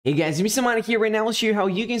Hey guys, MrMoney here. Right now I'll show you how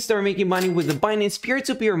you can start making money with the Binance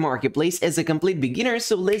peer-to-peer marketplace as a complete beginner,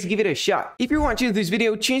 so let's give it a shot. If you're watching this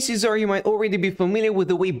video, chances are you might already be familiar with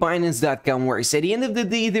the way Binance.com works. At the end of the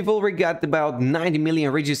day, they've already got about 90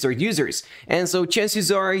 million registered users, and so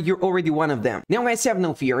chances are you're already one of them. Now guys, have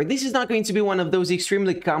no fear. This is not going to be one of those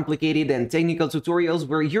extremely complicated and technical tutorials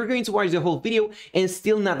where you're going to watch the whole video and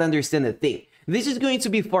still not understand a thing. This is going to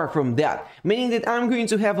be far from that, meaning that I'm going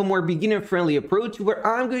to have a more beginner-friendly approach where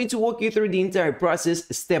I'm going to walk you through the entire process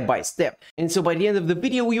step by step. And so by the end of the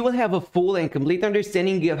video, you will have a full and complete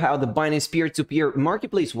understanding of how the Binance peer-to-peer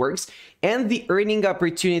marketplace works and the earning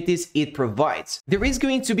opportunities it provides. There is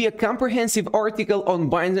going to be a comprehensive article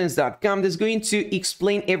on Binance.com that's going to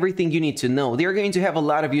explain everything you need to know. They're going to have a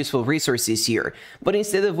lot of useful resources here. But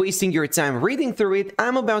instead of wasting your time reading through it,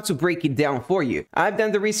 I'm about to break it down for you. I've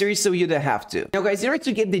done the research so you don't have to. Now guys, in order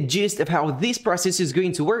to get the gist of how this process is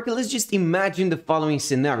going to work, let's just imagine the following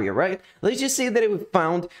scenario, right? Let's just say that we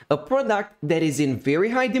found a product that is in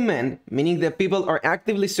very high demand, meaning that people are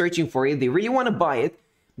actively searching for it, they really want to buy it,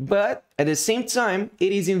 but at the same time,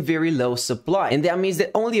 it is in very low supply. And that means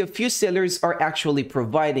that only a few sellers are actually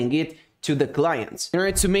providing it to the clients. In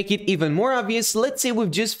order to make it even more obvious, let's say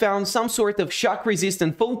we've just found some sort of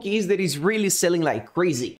shock-resistant phone case that is really selling like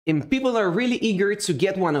crazy, and people are really eager to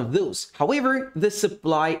get one of those. However, the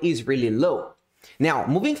supply is really low. Now,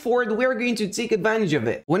 moving forward, we're going to take advantage of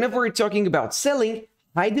it. Whenever we're talking about selling,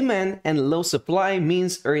 high demand and low supply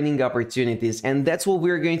means earning opportunities, and that's what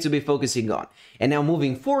we're going to be focusing on. And now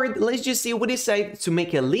moving forward, let's just say we decide to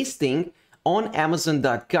make a listing on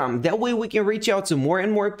Amazon.com. That way we can reach out to more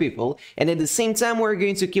and more people, and at the same time we're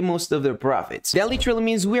going to keep most of the profits. That literally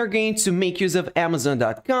means we are going to make use of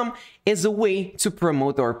Amazon.com as a way to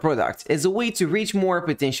promote our product, as a way to reach more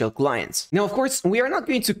potential clients. Now, of course, we are not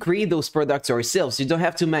going to create those products ourselves. You don't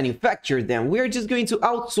have to manufacture them. We are just going to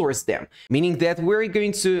outsource them, meaning that we're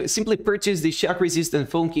going to simply purchase the shock-resistant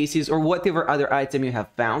phone cases or whatever other item you have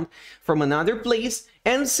found from another place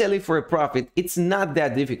and sell it for a profit. It's not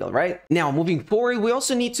that difficult, right? Now, moving forward, we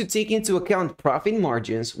also need to take into account profit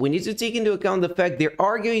margins. We need to take into account the fact there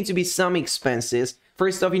are going to be some expenses.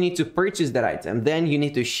 First off, you need to purchase that item, then you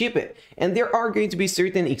need to ship it. And there are going to be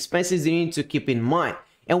certain expenses you need to keep in mind.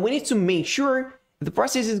 And we need to make sure the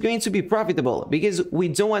process is going to be profitable because we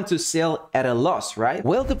don't want to sell at a loss, right?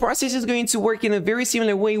 Well, the process is going to work in a very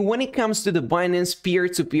similar way when it comes to the Binance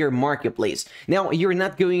peer-to-peer marketplace. Now, you're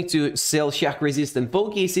not going to sell shock-resistant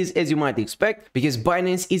phone cases as you might expect because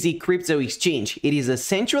Binance is a crypto exchange. It is a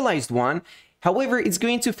centralized one. However, it's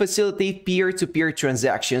going to facilitate peer-to-peer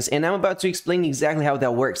transactions, and I'm about to explain exactly how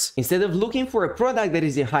that works. Instead of looking for a product that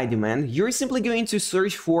is in high demand, you're simply going to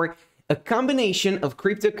search for a combination of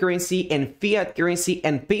cryptocurrency and fiat currency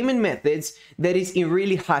and payment methods that is in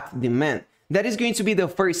really hot demand. That is going to be the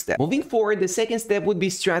first step. Moving forward, the second step would be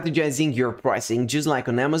strategizing your pricing. Just like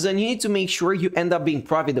on Amazon, you need to make sure you end up being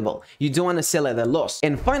profitable. You don't want to sell at a loss.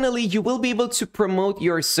 And finally, you will be able to promote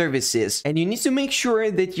your services. And you need to make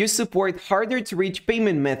sure that you support harder to reach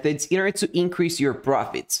payment methods in order to increase your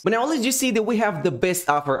profits. But now let's just say that we have the best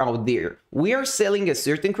offer out there. We are selling a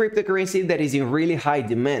certain cryptocurrency that is in really high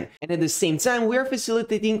demand. And at the same time, we are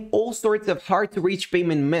facilitating all sorts of hard to reach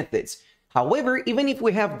payment methods. However, even if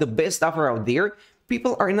we have the best offer out there,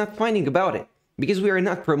 people are not finding about it because we are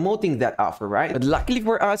not promoting that offer, right? But luckily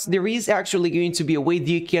for us, there is actually going to be a way that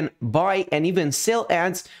you can buy and even sell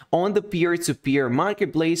ads on the peer-to-peer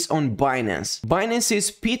marketplace on Binance. Binance's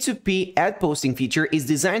P2p ad posting feature is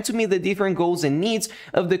designed to meet the different goals and needs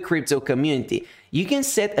of the crypto community. You can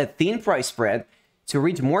set a thin price spread to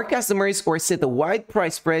reach more customers or set a wide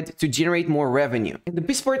price spread to generate more revenue. And the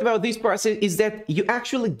best part about this process is that you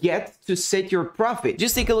actually get to set your profit.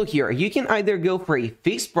 Just take a look here. You can either go for a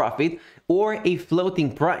fixed profit or a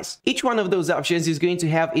floating price. Each one of those options is going to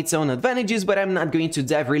have its own advantages, but I'm not going to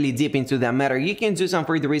dive really deep into that matter. You can do some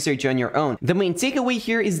further research on your own. The main takeaway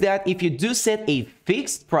here is that if you do set a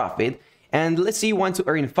fixed profit, and let's say you want to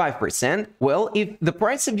earn 5%, well, if the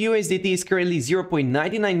price of USDT is currently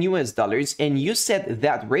 $0.99 US and you set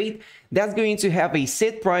that rate, that's going to have a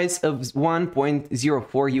set price of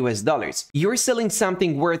 $1.04 US. You're selling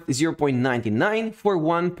something worth $0.99 for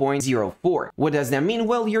 $1.04. What does that mean?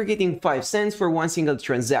 Well, you're getting 5 cents for one single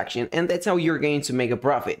transaction, and that's how you're going to make a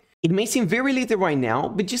profit. It may seem very little right now,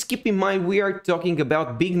 but just keep in mind we are talking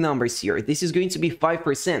about big numbers here. This is going to be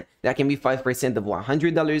 5%. That can be 5% of $100,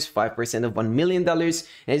 5% of $1 million.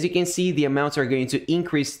 As you can see, the amounts are going to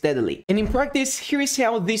increase steadily. And in practice, here is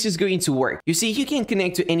how this is going to work. You see, you can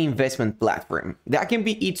connect to any investment platform. That can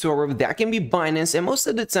be eToro, that can be Binance, and most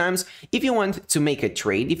of the times, if you want to make a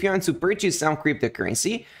trade, if you want to purchase some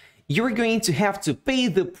cryptocurrency, you're going to have to pay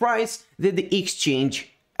the price that the exchange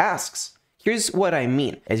asks. Here's what I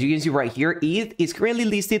mean. As you can see right here, ETH is currently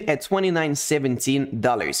listed at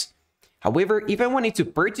 $29.17. However, if I wanted to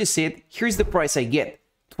purchase it, here's the price I get,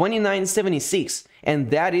 $29.76. And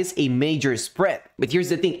that is a major spread. But here's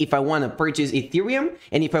the thing, if I want to purchase Ethereum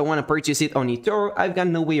and if I want to purchase it on eToro, I've got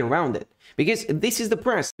no way around it. Because this is the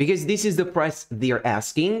price. Because this is the price they're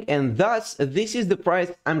asking, and thus this is the price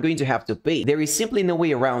I'm going to have to pay. There is simply no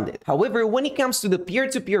way around it. However, when it comes to the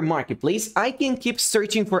peer-to-peer marketplace, I can keep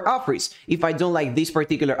searching for offers. If I don't like this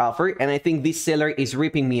particular offer and I think this seller is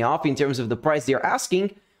ripping me off in terms of the price they're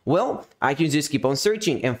asking, well, I can just keep on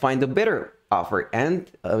searching and find a better offer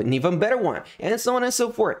and an even better one, and so on and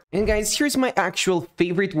so forth. And guys, here's my actual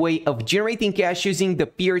favorite way of generating cash using the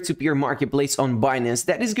peer-to-peer marketplace on Binance.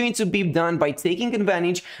 That is going to be done by taking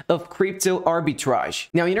advantage of crypto arbitrage.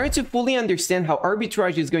 Now, in order to fully understand how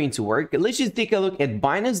arbitrage is going to work, let's just take a look at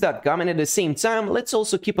Binance.com, and at the same time, let's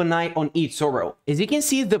also keep an eye on eToro. As you can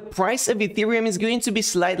see, the price of Ethereum is going to be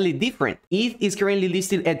slightly different. ETH is currently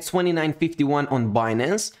listed at $29.51 on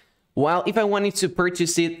Binance, while if I wanted to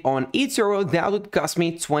purchase it on eToro, that would cost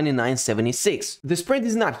me $29.76. The spread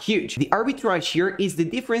is not huge. The arbitrage here is the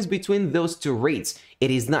difference between those two rates.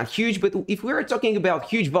 It is not huge, but if we are talking about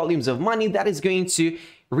huge volumes of money, that is going to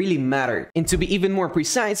really matter. And to be even more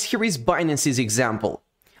precise, here is Binance's example.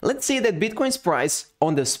 Let's say that Bitcoin's price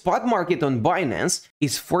on the spot market on Binance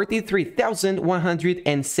is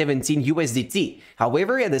 43,117 USDT.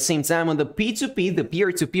 However, at the same time on the P2p, the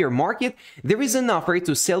peer-to-peer market, there is an offer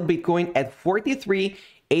to sell Bitcoin at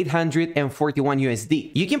 43,841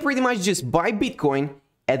 USD. You can pretty much just buy Bitcoin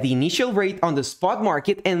at the initial rate on the spot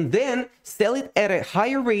market and then sell it at a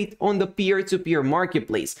higher rate on the peer-to-peer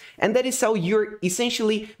marketplace. And that is how you're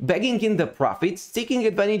essentially bagging in the profits, taking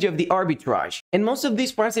advantage of the arbitrage. And most of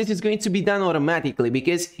this process is going to be done automatically,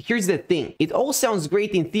 because here's the thing. It all sounds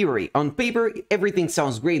great in theory. On paper, everything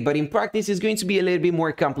sounds great, but in practice, it's going to be a little bit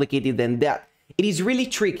more complicated than that. It is really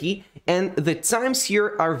tricky, and the times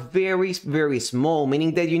here are very, very small,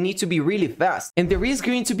 meaning that you need to be really fast. And there is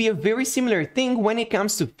going to be a very similar thing when it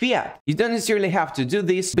comes to fiat. You don't necessarily have to do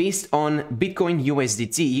this based on Bitcoin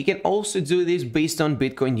USDT. You can also do this based on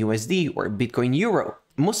Bitcoin USD or Bitcoin Euro.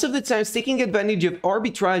 Most of the times, taking advantage of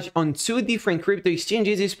arbitrage on two different crypto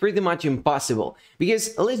exchanges is pretty much impossible.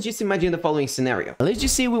 Because let's just imagine the following scenario. Let's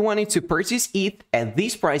just say we wanted to purchase ETH at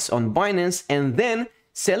this price on Binance and then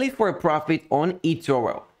sell it for a profit on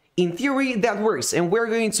eToro. In theory, that works, and we're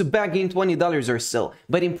going to bag in $20 or so,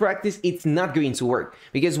 but in practice, it's not going to work,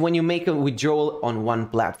 because when you make a withdrawal on one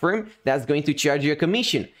platform, that's going to charge you a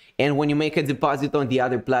commission, and when you make a deposit on the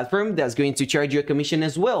other platform, that's going to charge you a commission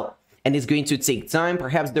as well. And it's going to take time,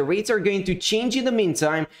 perhaps the rates are going to change in the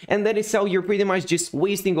meantime, and that is how you're pretty much just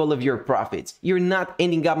wasting all of your profits. You're not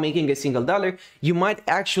ending up making a single dollar, you might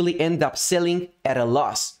actually end up selling at a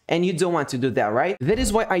loss. And you don't want to do that, right? That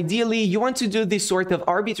is why ideally you want to do this sort of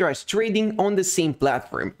arbitrage trading on the same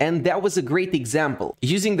platform. And that was a great example,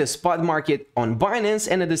 using the spot market on Binance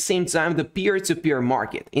and at the same time the peer-to-peer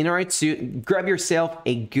market in order to grab yourself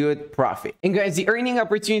a good profit. And guys, the earning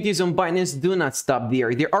opportunities on Binance do not stop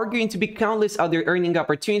there. There are going to be countless other earning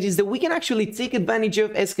opportunities that we can actually take advantage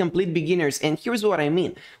of as complete beginners. And here's what I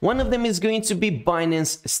mean. One of them is going to be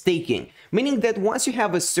Binance staking, meaning that once you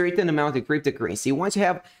have a certain amount of cryptocurrency, once you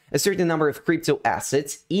have a certain number of crypto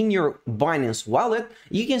assets in your Binance wallet,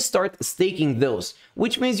 you can start staking those,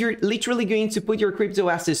 which means you're literally going to put your crypto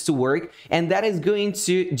assets to work, and that is going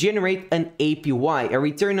to generate an APY, a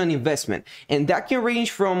return on investment. And that can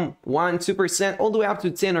range from 1-2% all the way up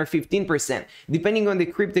to 10 or 15%, depending on the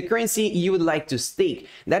cryptocurrency you would like to stake.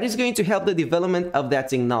 That is going to help the development of that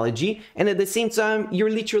technology, and at the same time, you're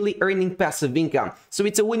literally earning passive income. So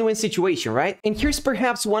it's a win-win situation, right? And here's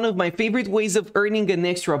perhaps one of my favorite ways of earning an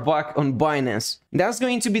extra buck on Binance. That's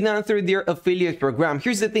going to be done through their affiliate program.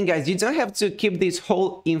 Here's the thing, guys, you don't have to keep this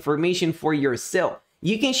whole information for yourself.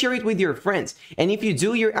 You can share it with your friends, and if you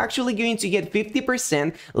do, you're actually going to get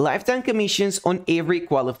 50% lifetime commissions on every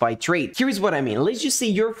qualified trade. Here's what I mean. Let's just say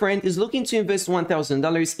your friend is looking to invest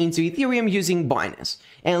 $1,000 into Ethereum using Binance,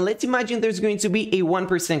 and let's imagine there's going to be a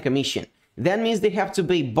 1% commission. That means they have to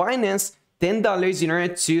pay Binance $10 in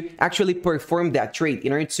order to actually perform that trade,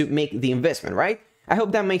 in order to make the investment, right? I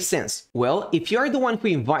hope that makes sense. Well, if you're the one who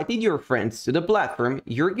invited your friends to the platform,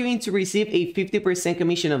 you're going to receive a 50%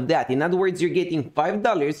 commission of that. In other words, you're getting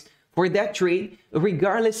 $5 for that trade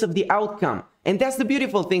regardless of the outcome. And that's the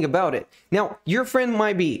beautiful thing about it. Now, your friend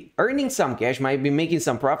might be earning some cash, might be making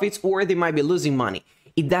some profits, or they might be losing money.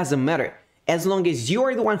 It doesn't matter. As long as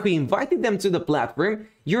you're the one who invited them to the platform,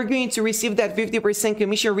 you're going to receive that 50%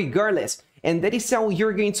 commission regardless. And that is how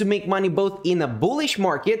you're going to make money both in a bullish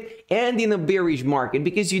market and in a bearish market,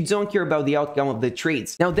 because you don't care about the outcome of the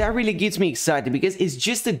trades. Now that really gets me excited because it's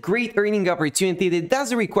just a great earning opportunity that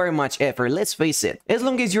doesn't require much effort, let's face it. As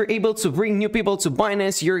long as you're able to bring new people to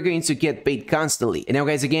Binance, you're going to get paid constantly. And now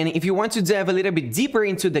guys, again, if you want to dive a little bit deeper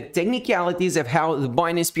into the technicalities of how the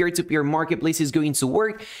Binance peer-to-peer marketplace is going to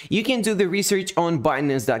work, you can do the research on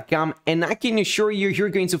Binance.com, and I can assure you, you're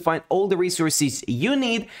going to find all the resources you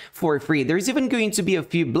need for free. There's even going to be a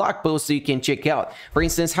few blog posts that you can check out. For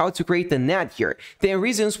instance, how to create an ad here, 10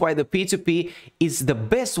 reasons why the P2P is the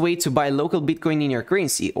best way to buy local Bitcoin in your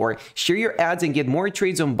currency, or share your ads and get more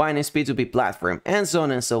trades on Binance P2p platform, and so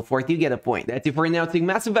on and so forth. You get a point. That's it for now. Take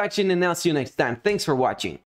massive action, and I'll see you next time. Thanks for watching.